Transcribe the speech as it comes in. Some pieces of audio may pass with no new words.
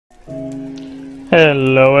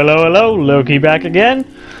Hello, hello, hello, Loki back again.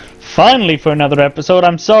 Finally for another episode.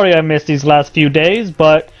 I'm sorry I missed these last few days,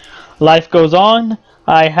 but life goes on.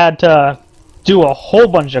 I had to do a whole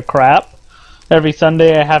bunch of crap. Every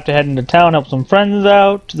Sunday I have to head into town, help some friends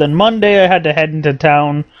out. Then Monday I had to head into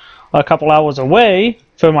town a couple hours away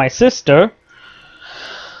for my sister.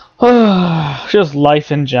 Just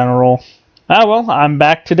life in general. Ah well, I'm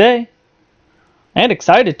back today. And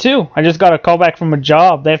excited too. I just got a call back from a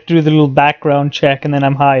job. They have to do the little background check and then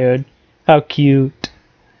I'm hired. How cute.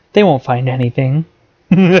 They won't find anything.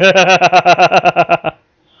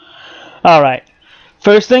 Alright.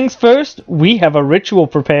 First things first, we have a ritual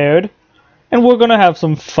prepared. And we're gonna have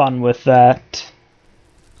some fun with that.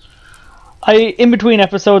 In between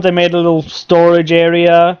episodes, I made a little storage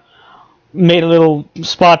area. Made a little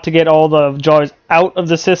spot to get all the jars out of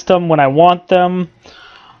the system when I want them.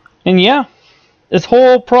 And yeah. This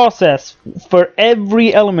whole process, for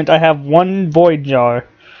every element I have one void jar.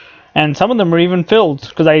 And some of them are even filled,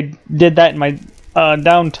 because I did that in my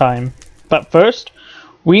downtime. But first,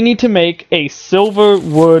 we need to make a silver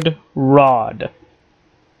wood rod.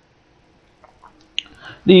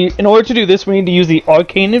 In order to do this, we need to use the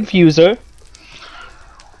arcane infuser.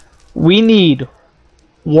 We need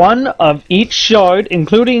one of each shard,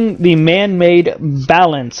 including the man-made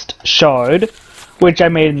balanced shard, which I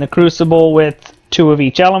made in the crucible with 2 of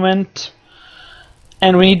each element.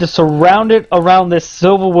 And we need to surround it around this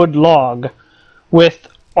silverwood log with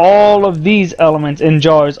all of these elements in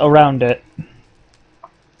jars around it.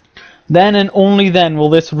 Then and only then will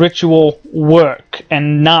this ritual work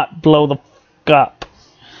and not blow the f*** up.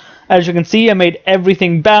 As you can see, I made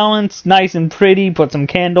everything balanced, nice and pretty, put some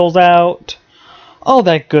candles out, all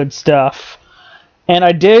that good stuff. And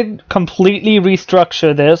I did completely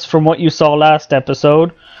restructure this from what you saw last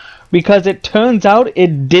episode, because it turns out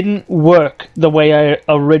it didn't work the way I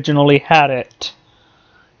originally had it.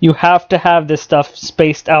 You have to have this stuff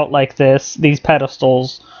spaced out like this, these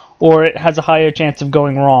pedestals, or it has a higher chance of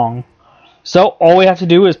going wrong. So all we have to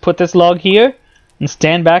do is put this log here and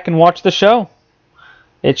stand back and watch the show.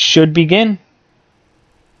 It should begin.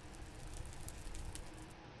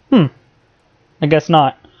 I guess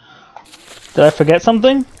not. Did I forget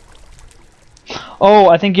something? Oh,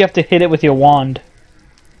 I think you have to hit it with your wand.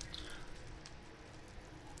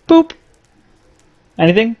 Boop.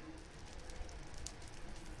 Anything?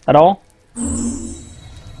 At all?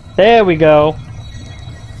 There we go.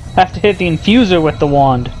 Have to hit the infuser with the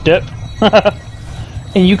wand. Dip.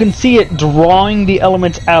 And you can see it drawing the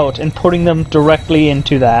elements out and putting them directly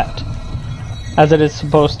into that, as it is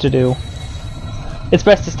supposed to do. It's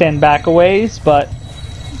best to stand back a ways, but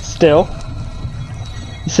still.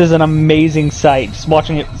 This is an amazing sight. Just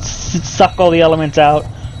watching it suck all the elements out,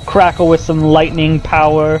 crackle with some lightning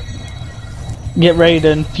power, get ready to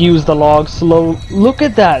infuse the log slow. Look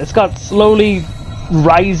at that! It's got slowly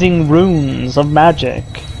rising runes of magic.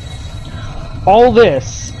 All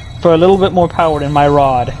this for a little bit more power in my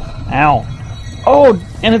rod. Ow. Oh,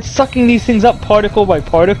 and it's sucking these things up particle by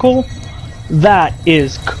particle? That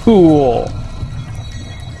is cool.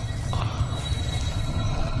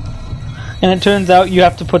 And it turns out you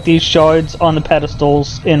have to put these shards on the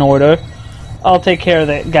pedestals in order. I'll take care of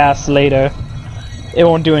the gas later. It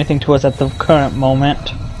won't do anything to us at the current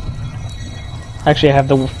moment. Actually, I have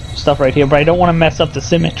the stuff right here, but I don't want to mess up the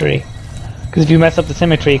symmetry. Because if you mess up the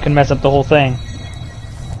symmetry, it can mess up the whole thing.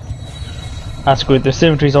 Ah, screw it. The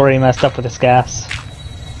symmetry's already messed up with this gas.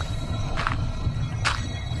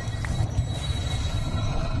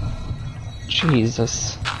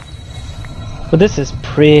 Jesus. But this is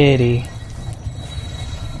pretty.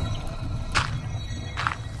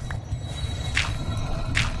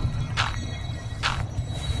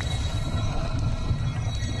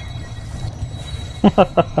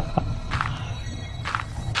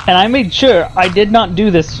 And I made sure I did not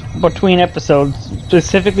do this between episodes,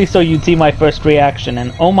 specifically so you'd see my first reaction,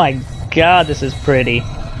 and oh my god, this is pretty.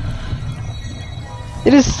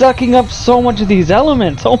 It is sucking up so much of these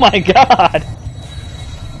elements, oh my god!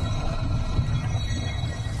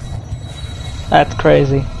 That's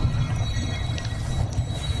crazy.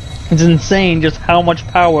 It's insane just how much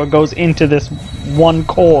power goes into this one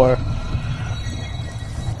core.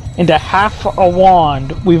 Into half a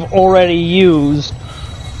wand we've already used.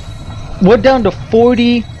 We're down to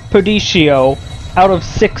 40 Perdicio out of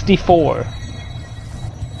 64.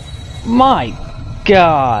 My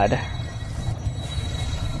god.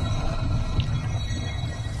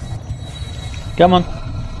 Come on.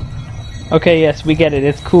 Okay, yes, we get it.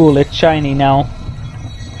 It's cool. It's shiny now.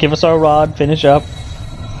 Give us our rod. Finish up.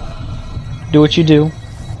 Do what you do.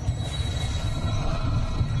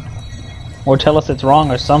 Or tell us it's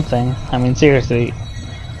wrong or something. I mean, seriously.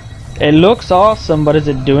 It looks awesome, but is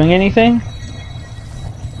it doing anything?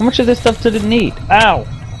 How much of this stuff did it need? Ow!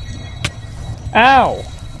 Ow!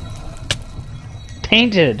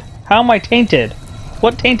 Tainted! How am I tainted?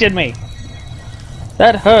 What tainted me?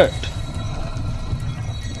 That hurt.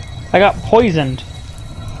 I got poisoned.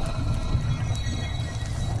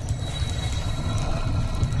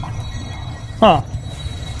 Huh.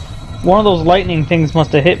 One of those lightning things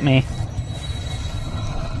must have hit me.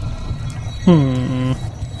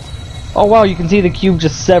 Oh wow, you can see the cube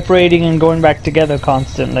just separating and going back together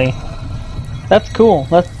constantly. That's cool.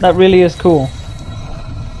 That really is cool.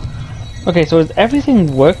 Okay, so is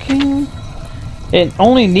everything working? It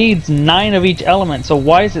only needs 9 of each element, so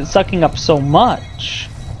why is it sucking up so much?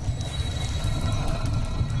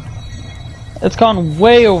 It's gone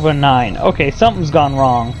way over 9. Okay, something's gone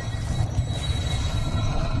wrong.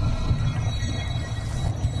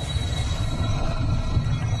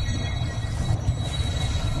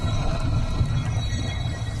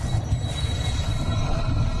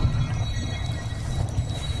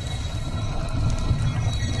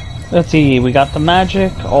 Let's see, we got the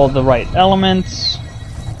magic, all the right elements.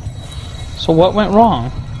 So what went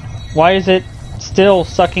wrong? Why is it still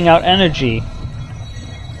sucking out energy?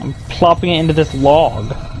 I'm plopping it into this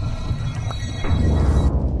log.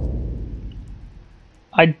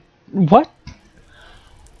 What?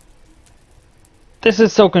 This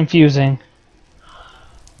is so confusing.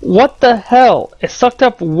 What the hell? It sucked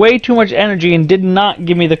up way too much energy and did not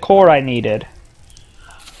give me the core I needed.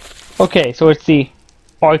 Okay, so it's the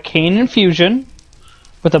Arcane Infusion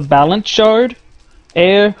with a Balance Shard,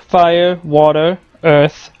 Air, Fire, Water,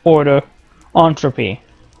 Earth, Order, Entropy.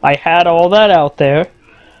 I had all that out there.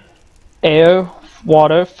 Air,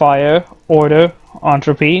 Water, Fire, Order,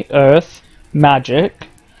 Entropy, Earth, Magic.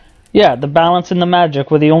 Yeah, the balance and the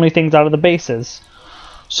magic were the only things out of the bases.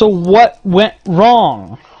 So what went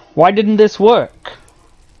wrong? Why didn't this work?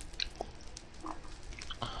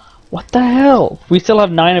 What the hell? We still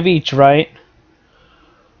have 9 of each, right?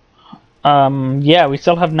 Yeah, we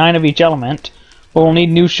still have 9 of each element, but we'll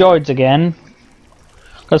need new shards again.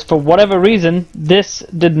 Because for whatever reason, this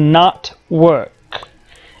did not work.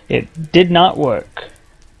 It did not work.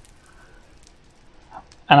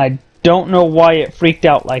 And I don't know why it freaked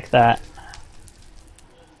out like that.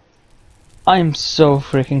 I'm so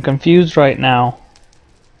freaking confused right now.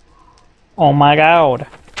 Oh my god.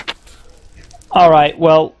 Alright,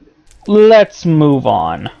 well, let's move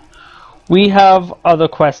on. We have other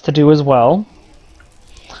quests to do as well.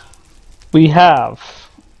 We have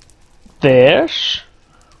this,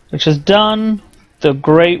 which is done.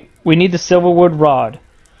 We need the Silverwood Rod.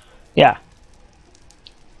 Yeah.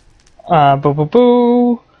 Boo boo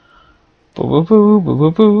boo. Boo boo boo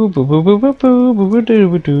boo boo boo boo boo boo boo boo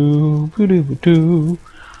boo boo boo boo.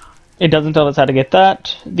 It doesn't tell us how to get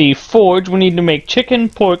that. The forge, we need to make chicken,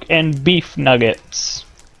 pork, and beef nuggets.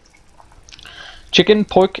 Chicken,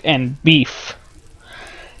 pork, and beef.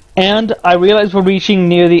 And I realize we're reaching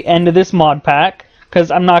near the end of this mod pack,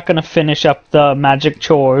 because I'm not going to finish up the magic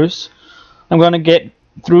chores. I'm going to get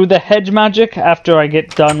through the hedge magic after I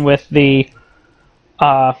get done with the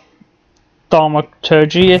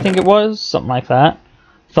thaumaturgy, I think it was. Something like that.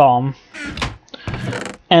 Thaum.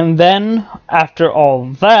 And then, after all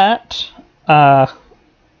that, raw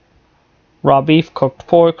beef, cooked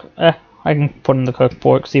pork. I can put in the cooked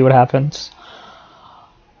pork, see what happens.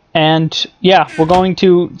 And yeah, we're going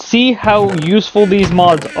to see how useful these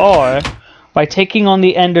mods are by taking on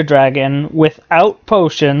the Ender Dragon without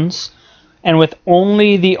potions and with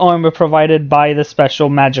only the armor provided by the special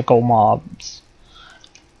magical mobs.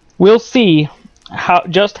 We'll see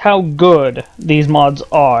just how good these mods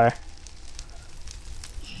are.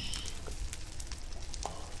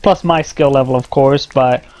 Plus my skill level, of course,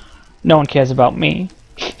 but no one cares about me.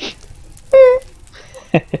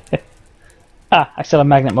 Ah, I still have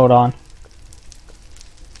magnet mode on.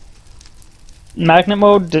 Magnet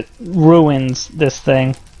mode ruins this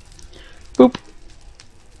thing. Boop.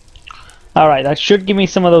 Alright, that should give me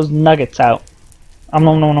some of those nuggets out.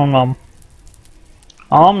 Nom nom nom nom.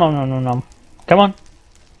 Nom nom nom nom nom. Come on.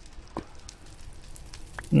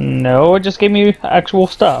 No, it just gave me actual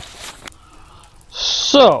stuff.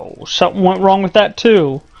 So, something went wrong with that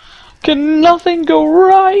too. Can nothing go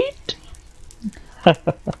right?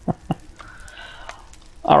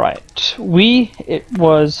 Alright, it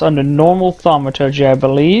was under normal thaumaturgy, I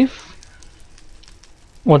believe.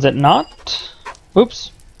 Was it not?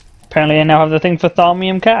 Oops. Apparently I now have the thing for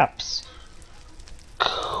thaumium caps.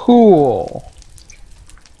 Cool.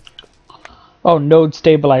 Oh, node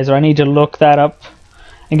stabilizer. I need to look that up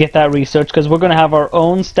and get that research, because we're going to have our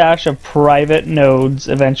own stash of private nodes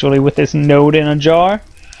eventually with this node in a jar.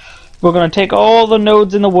 We're going to take all the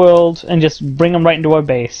nodes in the world and just bring them right into our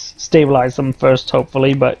base. Stabilize them first,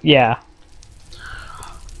 hopefully, but yeah.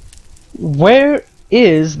 Where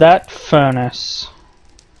is that furnace?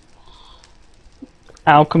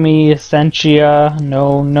 Alchemy, Essentia,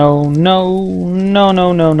 no.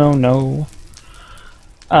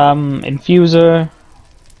 Infuser.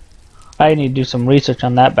 I need to do some research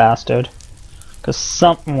on that bastard, because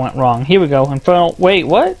something went wrong. Here we go. Infernal. Wait,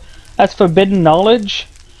 what? That's forbidden knowledge?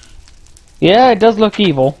 Yeah, it does look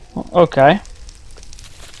evil. Okay.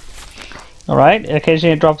 Alright,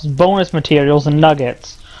 occasionally it drops bonus materials and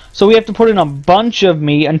nuggets. So we have to put in a bunch of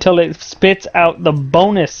meat until it spits out the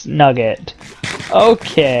bonus nugget.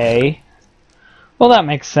 Okay. Well, that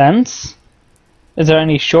makes sense. Is there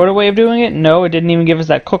any shorter way of doing it? No, it didn't even give us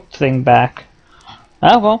that cooked thing back.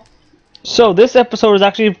 Ah, well. So this episode is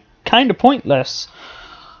actually kind of pointless,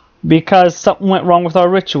 because something went wrong with our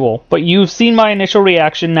ritual. But you've seen my initial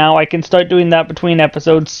reaction now. I can start doing that between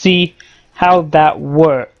episodes, see how that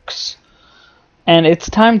works. And it's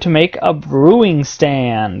time to make a brewing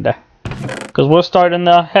stand, because we're starting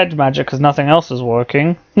the hedge magic because nothing else is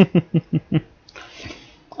working.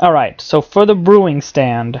 Alright, so for the brewing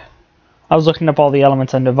stand, I was looking up all the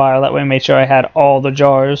elements under Vial, that way I made sure I had all the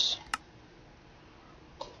jars.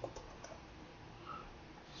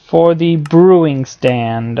 For the brewing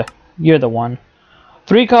stand, you're the one.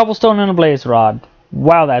 3 cobblestone and a blaze rod.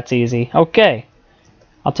 Wow, that's easy. Okay.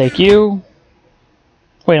 I'll take you.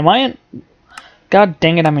 Wait, am I in... God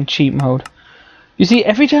dang it, I'm in cheat mode. You see,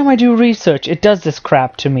 every time I do research, it does this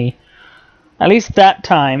crap to me. At least that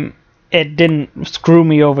time, it didn't screw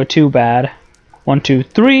me over too bad. 1, 2,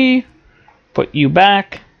 3. Put you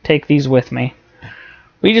back. Take these with me.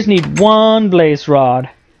 We just need 1 blaze rod.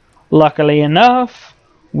 Luckily enough,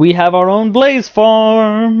 we have our own blaze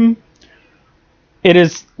farm. It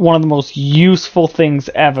is one of the most useful things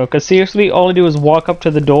ever, because seriously, all I do is walk up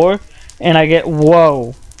to the door, and I get,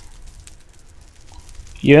 whoa.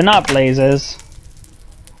 You're not blazes.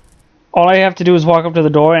 All I have to do is walk up to the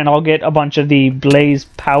door, and I'll get a bunch of the blaze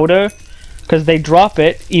powder, because they drop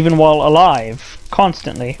it even while alive,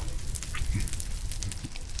 constantly.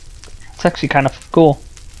 It's actually kind of cool.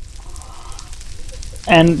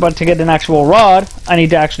 But to get an actual rod, I need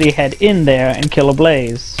to actually head in there and kill a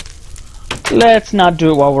blaze. Let's not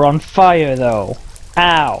do it while we're on fire, though.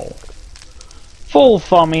 Ow. Full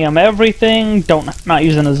thaumium everything. Not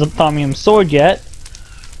using a thaumium sword yet.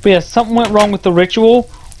 But yeah, something went wrong with the ritual.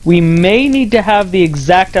 We may need to have the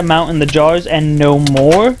exact amount in the jars and no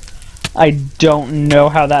more. I don't know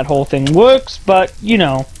how that whole thing works, but, you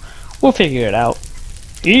know, we'll figure it out.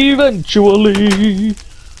 Eventually.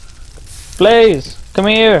 Blaze, come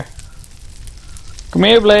here. Come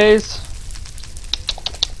here, Blaze.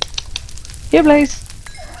 Here, Blaze.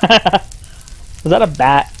 Was that a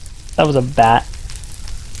bat? That was a bat.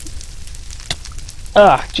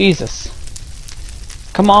 Ugh, Jesus.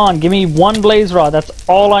 Come on, give me 1 blaze rod. That's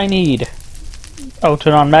all I need. Oh,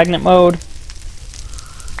 turn on magnet mode.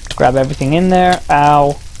 Grab everything in there.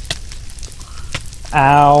 Ow.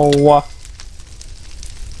 Ow.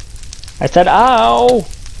 I said ow.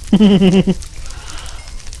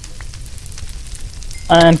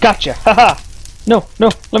 And gotcha. Haha. No, no,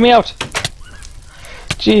 let me out.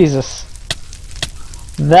 Jesus.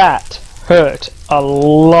 That hurt a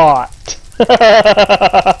lot.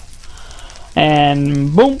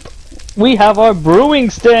 And boom, we have our brewing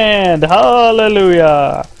stand.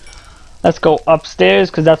 Hallelujah. Let's go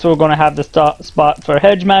upstairs, because that's where we're going to have the spot for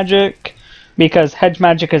hedge magic, because hedge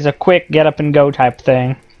magic is a quick get up and go type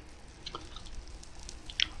thing.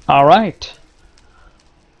 Alright.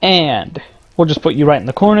 And we'll just put you right in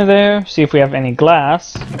the corner there, see if we have any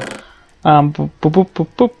glass. No.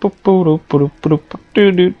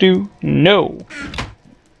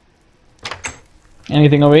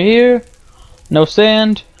 Anything over here? No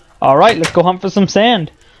sand. Alright, let's go hunt for some sand.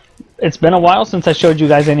 It's been a while since I showed you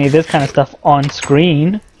guys any of this kind of stuff on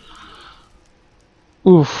screen.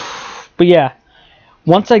 Oof. But yeah,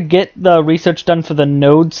 once I get the research done for the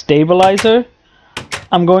node stabilizer,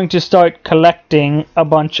 I'm going to start collecting a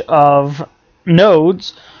bunch of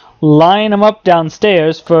nodes, line them up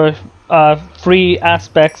downstairs for free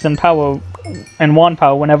aspects and power and wand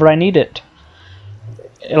power whenever I need it.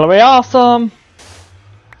 It'll be awesome.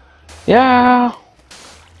 Yeah.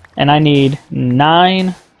 And I need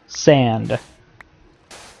 9 sand.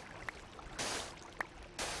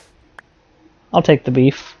 I'll take the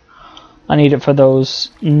beef. I need it for those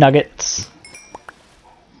nuggets.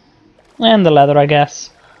 And the leather, I guess.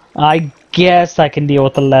 I guess I can deal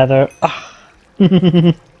with the leather. Ugh.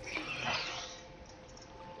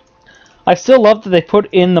 I still love that they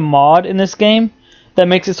put in the mod in this game that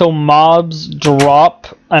makes it so mobs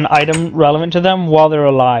drop an item relevant to them while they're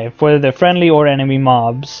alive, whether they're friendly or enemy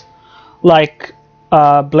mobs. Like,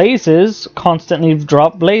 blazes constantly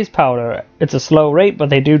drop blaze powder. It's a slow rate, but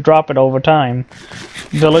they do drop it over time.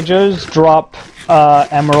 Villagers drop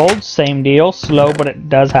emeralds, same deal, slow, but it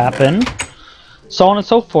does happen. So on and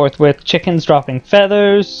so forth, with chickens dropping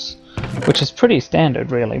feathers, which is pretty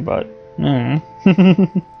standard, really, but... And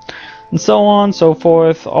so on, so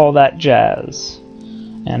forth, all that jazz.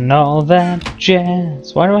 And all that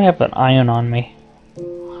jazz. Why do I have an iron on me?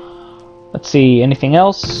 Let's see, anything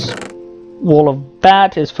else? Wall of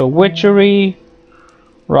Bat is for witchery.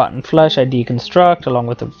 Rotten Flesh I deconstruct, along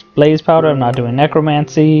with the blaze powder. I'm not doing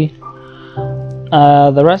necromancy.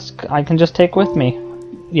 The rest I can just take with me.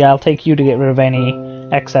 Yeah, I'll take you to get rid of any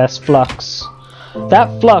excess flux.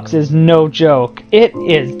 That flux is no joke. It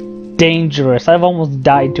is dangerous. I've almost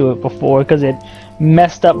died to it before because it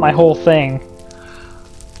messed up my whole thing.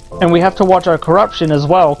 And we have to watch our corruption as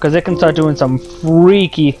well, because it can start doing some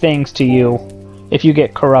freaky things to you if you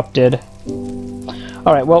get corrupted.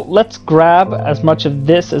 Alright, well, let's grab as much of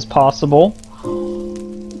this as possible.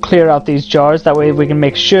 Clear out these jars, that way we can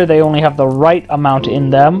make sure they only have the right amount in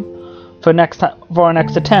them for our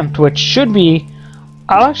next attempt, which should be...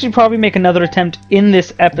 I'll actually probably make another attempt in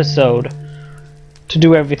this episode to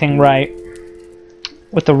do everything right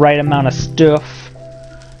with the right amount of stuff.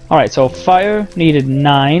 Alright, so fire needed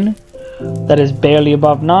 9. That is barely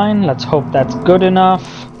above 9. Let's hope that's good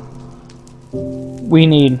enough. We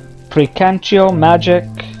need Precantio, Magic.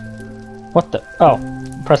 What the? Oh,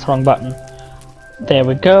 press the wrong button. There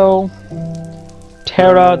we go.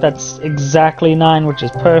 Terra, that's exactly 9, which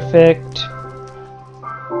is perfect.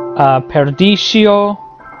 Perdicio,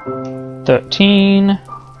 13.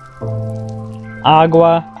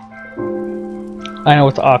 Agua. I know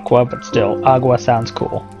it's aqua, but still, agua sounds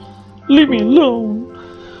cool. Leave me alone.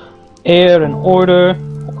 Air and order.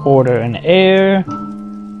 Order and air.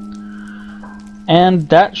 And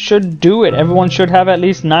that should do it. Everyone should have at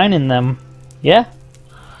least 9 in them. Yeah?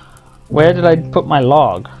 Where did I put my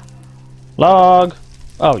log? Log!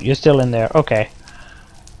 Oh, you're still in there. Okay.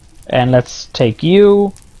 And let's take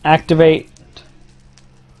you. Activate.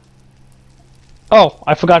 Oh,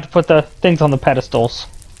 I forgot to put the things on the pedestals.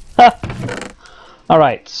 Ha!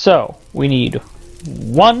 Alright, so we need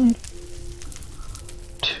 1,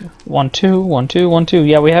 2, 1, 2, 1, 2, 1, 2.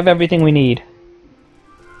 Yeah, we have everything we need.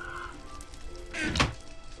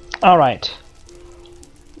 Alright.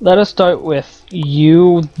 Let us start with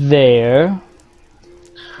you there.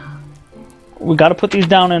 We gotta put these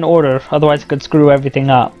down in order, otherwise it could screw everything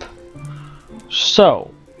up.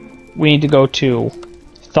 So, we need to go to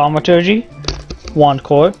Thaumaturgy, Wand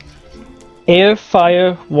Core, Air,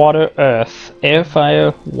 Fire, Water, Earth. Air,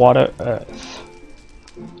 Fire, Water, Earth.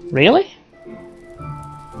 Really?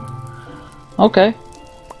 Okay.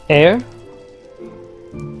 Air,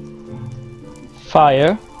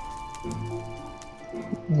 Fire,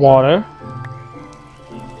 Water,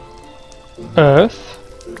 Earth.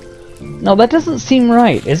 No, that doesn't seem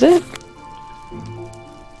right, is it?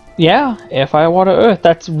 Yeah, air, fire, water, earth.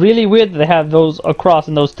 That's really weird that they have those across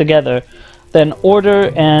and those together. Then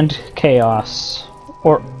order and chaos.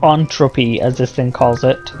 Or entropy, as this thing calls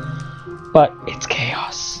it. But it's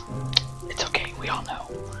chaos. It's okay, we all know.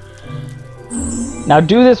 Now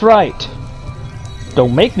do this right.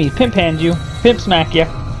 Don't make me pimp hand you. Pimp smack you.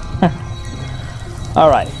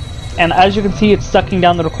 Alright. And as you can see, it's sucking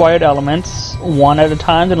down the required elements one at a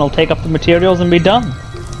time, then it'll take up the materials and be done.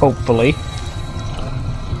 Hopefully.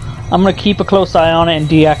 I'm gonna keep a close eye on it and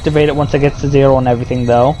deactivate it once it gets to 0 and everything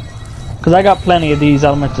though. Because I got plenty of these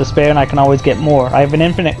elements to spare and I can always get more. I have an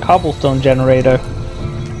infinite cobblestone generator.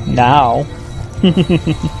 Now.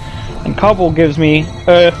 And cobble gives me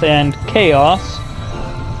earth and chaos.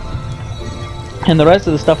 And the rest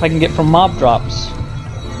of the stuff I can get from mob drops.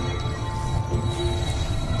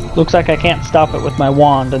 Looks like I can't stop it with my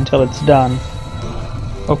wand until it's done.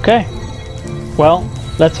 Okay. Well,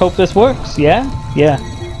 let's hope this works, yeah? Yeah.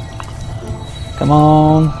 Come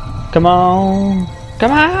on. Come on.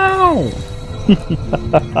 Come on!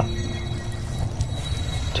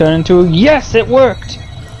 Turn into... Yes, it worked!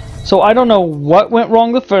 So I don't know what went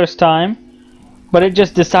wrong the first time, but it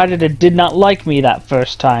just decided it did not like me that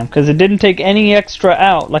first time, because it didn't take any extra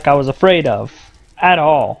out like I was afraid of. At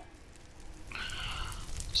all.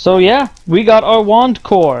 So yeah, we got our wand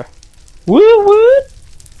core. Woo woo!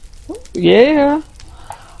 Yeah!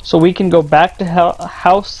 So we can go back to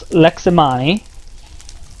House Leximani.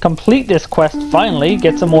 Complete this quest finally,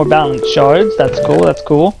 get some more balance shards. That's cool, that's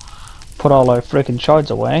cool. put all our freaking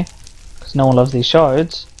shards away, because no one loves these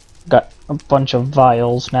shards. Got a bunch of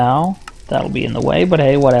vials now. That'll be in the way, but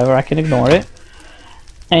hey, whatever, I can ignore it.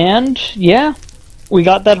 And, yeah, we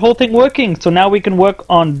got that whole thing working, so now we can work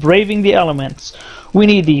on braving the elements. We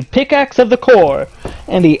need the pickaxe of the core,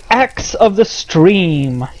 and the axe of the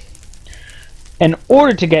stream. In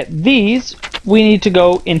order to get these, we need to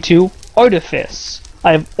go into artifice.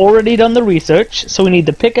 I've already done the research, so we need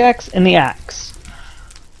the pickaxe and the axe.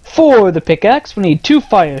 For the pickaxe, we need 2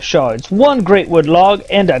 fire shards, 1 great wood log,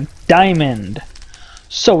 and a diamond.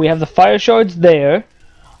 So we have the fire shards there.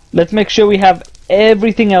 Let's make sure we have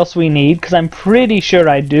everything else we need, because I'm pretty sure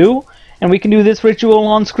I do. And we can do this ritual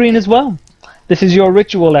on screen as well. This is your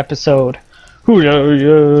ritual episode.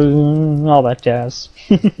 All that jazz.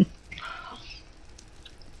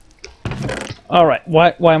 Alright,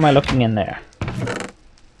 why am I looking in there?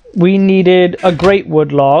 We needed a great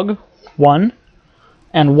wood log, 1,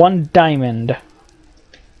 and 1 diamond.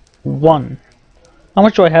 1. How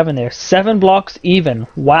much do I have in there? 7 blocks even.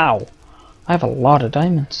 Wow. I have a lot of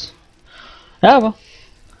diamonds. Ah well.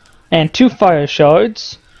 And 2 fire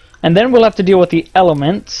shards. And then we'll have to deal with the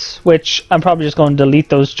elements, which I'm probably just going to delete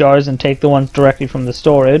those jars and take the ones directly from the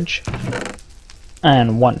storage.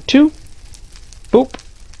 And 1, 2. Boop.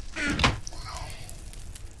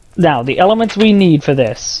 Now, the elements we need for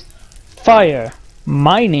this. Fire,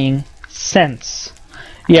 mining, sense.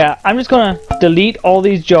 Yeah, I'm just going to delete all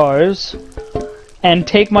these jars and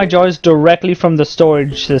take my jars directly from the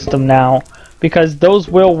storage system now, because those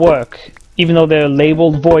will work. Even though they're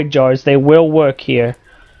labeled void jars, they will work here.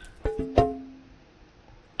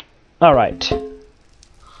 Alright.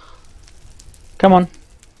 Come on.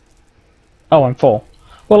 Oh, I'm full.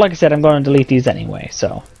 Well, like I said, I'm going to delete these anyway,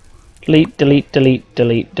 so... Delete, delete, delete,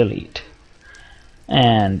 delete, delete.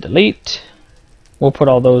 And delete. We'll put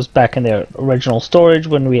all those back in their original storage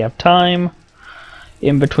when we have time.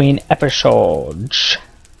 In between episodes.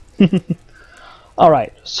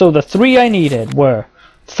 Alright, so the 3 I needed were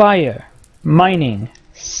fire, mining,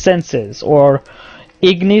 senses, or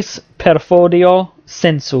ignis perfodio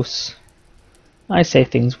sensus. I say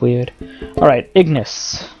things weird. Alright,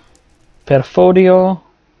 ignis. Perfodio.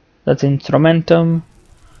 That's instrumentum.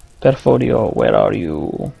 Perfodio, where are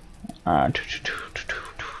you?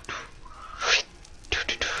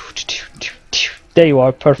 There you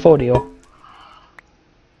are, Perfodio.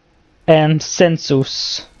 And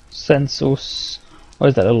sensus. Sensus.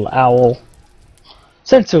 Where's that little owl?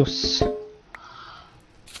 Sensus.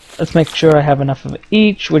 Let's make sure I have enough of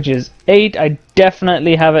each, which is 8. I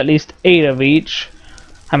definitely have at least 8 of each.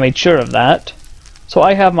 I made sure of that. So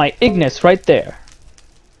I have my ignis right there.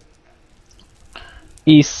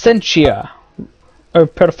 Essentia, or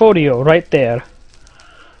Perfodio, right there.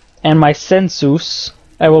 And my sensus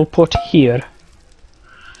I will put here.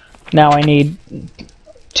 Now I need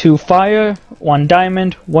 2 fire, 1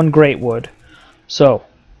 diamond, 1 great wood. So,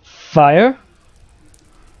 fire,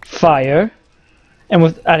 fire, and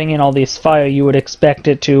with adding in all these fire, you would expect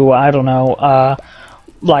it to, I don't know,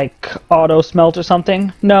 like auto smelt or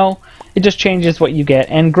something. No, it just changes what you get.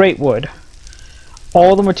 And great wood.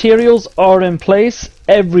 All the materials are in place,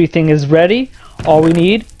 everything is ready. All we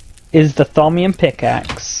need is the thaumium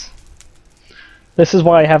pickaxe. This is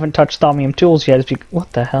why I haven't touched thaumium tools yet.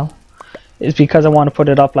 What the hell? It's because I want to put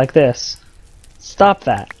it up like this. Stop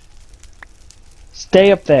that. Stay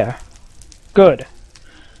up there. Good.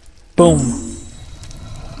 Boom.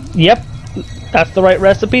 Yep, that's the right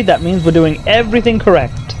recipe. That means we're doing everything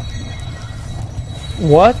correct.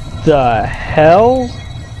 What the hell?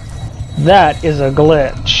 That is a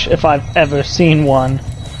glitch, if I've ever seen one.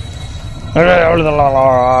 What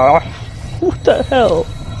the hell?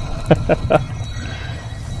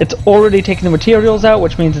 It's already taking the materials out,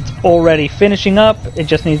 which means it's already finishing up. It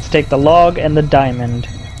just needs to take the log and the diamond.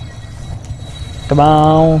 Come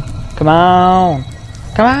on. Come on.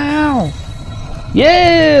 Come on.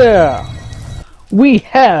 Yeah! We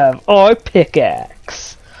have our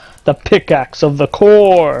pickaxe. The pickaxe of the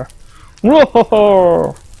core.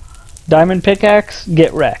 Whoa! Diamond pickaxe,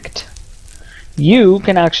 get wrecked. You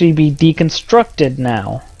can actually be deconstructed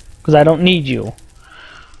now, because I don't need you.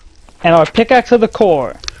 And our pickaxe of the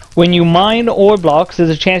core. When you mine ore blocks, there's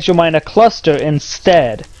a chance you'll mine a cluster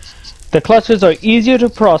instead. The clusters are easier to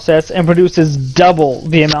process and produces double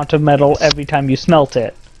the amount of metal every time you smelt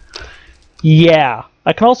it. Yeah.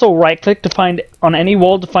 I can also right-click to find on any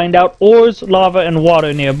wall to find out ores, lava, and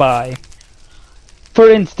water nearby. For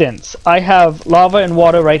instance, I have lava and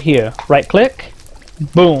water right here. Right-click.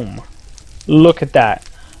 Boom. Look at that.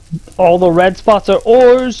 All the red spots are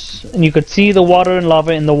ores, and you could see the water and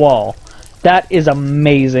lava in the wall. That is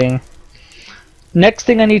amazing. Next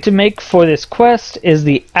thing I need to make for this quest is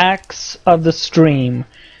the Axe of the Stream.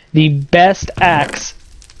 The best axe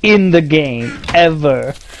in the game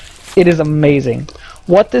ever. It is amazing.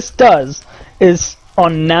 What this does is,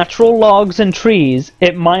 on natural logs and trees,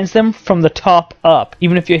 it mines them from the top up,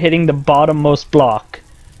 even if you're hitting the bottommost block.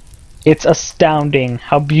 It's astounding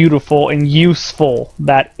how beautiful and useful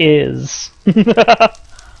that is.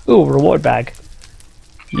 Ooh, reward bag.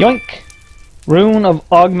 Yoink! Rune of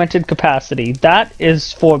Augmented Capacity. That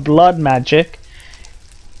is for blood magic.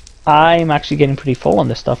 I'm actually getting pretty full on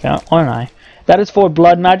this stuff, aren't I? That is for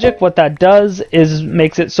blood magic. What that does is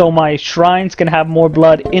makes it so my shrines can have more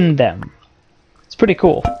blood in them. It's pretty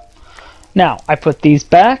cool. Now, I put these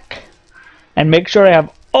back and make sure I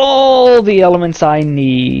have all the elements I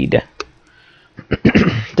need.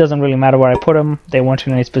 Doesn't really matter where I put them. They weren't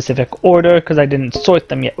in any specific order because I didn't sort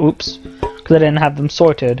them yet. Oops. Because I didn't have them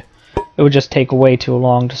sorted. It would just take way too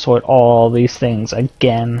long to sort all these things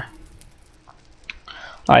again.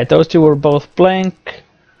 Alright, those two were both blank.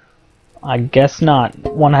 I guess not.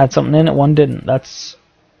 One had something in it, one didn't. That's...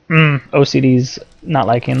 OCD's not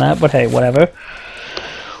liking that, but hey, whatever.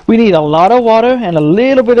 We need a lot of water and a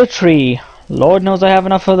little bit of tree. Lord knows I have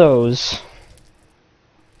enough of those.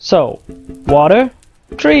 So, water,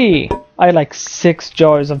 tree. I had like 6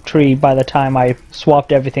 jars of tree by the time I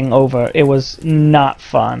swapped everything over. It was not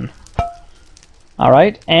fun.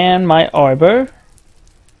 Alright, and my arbor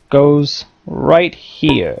goes right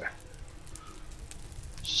here.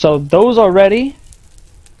 So those are ready.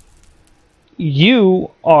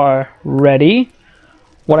 You are ready.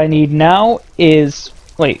 What I need now is...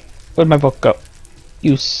 Wait, where'd my book go?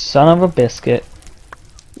 You son of a biscuit.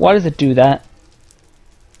 Why does it do that?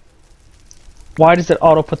 Why does it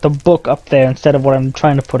auto put the book up there instead of what I'm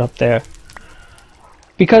trying to put up there?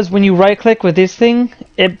 Because when you right click with this thing,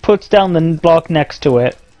 it puts down the block next to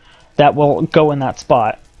it that will go in that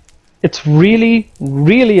spot. It's really,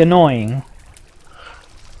 really annoying.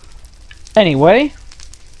 Anyway,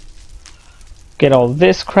 get all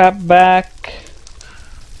this crap back.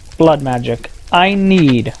 Blood magic. I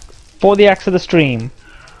need, for the Axe of the Stream,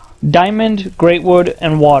 diamond, greatwood,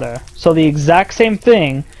 and water. So the exact same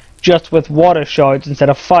thing, just with water shards instead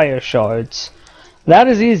of fire shards. That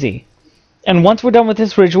is easy. And once we're done with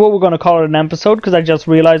this ritual, we're going to call it an episode, because I just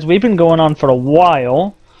realized we've been going on for a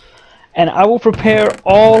while. And I will prepare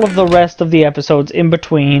all of the rest of the episodes in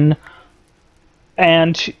between.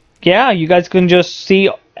 And yeah, you guys can just see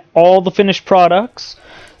all the finished products,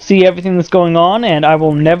 see everything that's going on, and I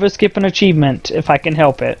will never skip an achievement if I can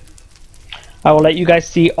help it. I will let you guys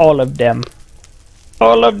see all of them.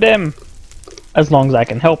 All of them! As long as I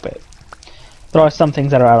can help it. There are some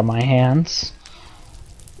things that are out of my hands.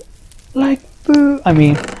 Like, boo. I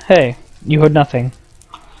mean, hey, you heard nothing.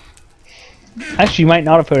 Actually, you might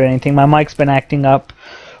not have heard anything. My mic's been acting up.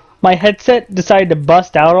 My headset decided to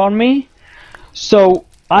bust out on me, so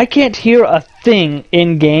I can't hear a thing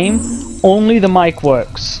in-game. Only the mic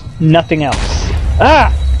works. Nothing else.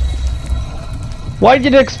 Ah! Why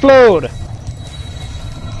did it explode?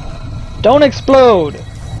 Don't explode!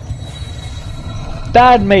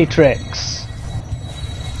 Bad Matrix.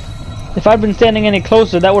 If I'd been standing any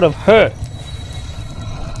closer, that would have hurt.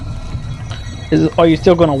 Are you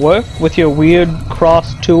still gonna work with your weird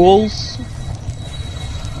cross tools?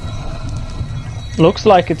 Looks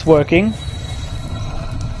like it's working.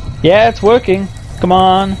 Yeah, it's working. Come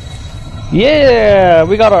on. Yeah,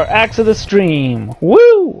 we got our Axe of the Stream.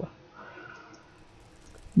 Woo!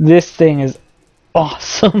 This thing is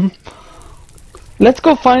awesome. Let's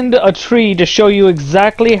go find a tree to show you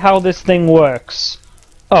exactly how this thing works.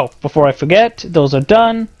 Oh, before I forget, those are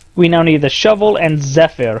done. We now need the shovel and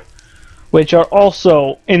Zephyr, which are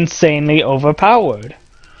also insanely overpowered.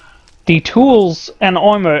 The tools and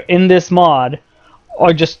armor in this mod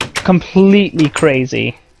are just completely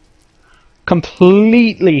crazy.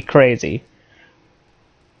 Completely crazy.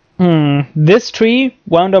 This tree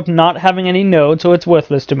wound up not having any nodes, so it's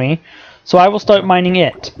worthless to me. So I will start mining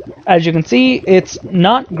it. As you can see, it's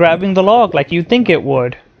not grabbing the log like you'd think it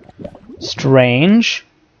would. Strange.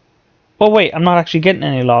 Oh wait, I'm not actually getting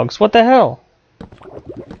any logs. What the hell?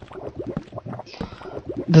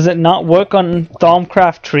 Does it not work on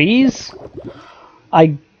Thaumcraft trees?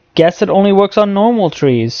 I guess it only works on normal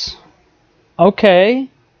trees. Okay.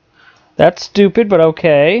 That's stupid, but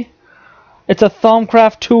okay. It's a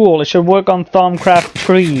Thaumcraft tool. It should work on Thaumcraft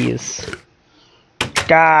trees.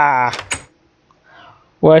 Gah!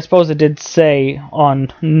 Well, I suppose it did say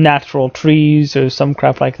on natural trees or some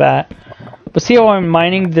crap like that. But see how I'm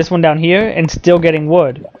mining this one down here and still getting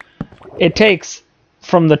wood? It takes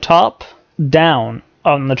from the top down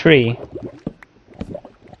on the tree.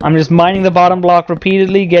 I'm just mining the bottom block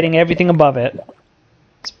repeatedly, getting everything above it.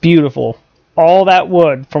 It's beautiful. All that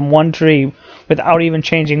wood from one tree without even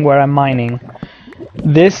changing where I'm mining.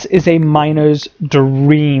 This is a miner's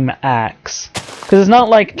dream axe. Because it's not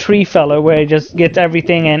like Tree Fella where it just gets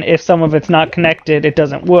everything and if some of it's not connected, it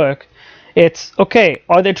doesn't work. It's, okay,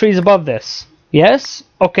 are there trees above this? Yes?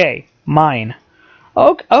 Okay, mine.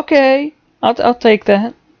 Okay, I'll take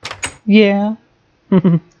that. Yeah.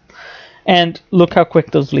 And look how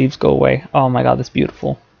quick those leaves go away. Oh my god, that's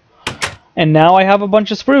beautiful. And now I have a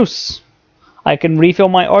bunch of spruce. I can refill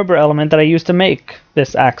my arbor element that I used to make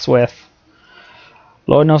this axe with.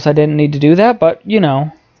 Lord knows I didn't need to do that, but you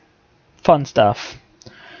know, fun stuff.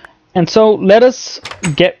 And so let us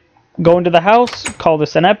go into the house, call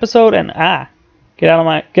this an episode, and get out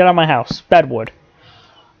of my house. Bad wood.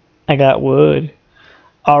 I got wood.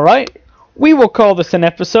 All right, we will call this an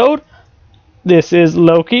episode. This is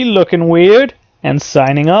Loki looking weird and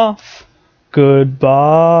signing off. Goodbye.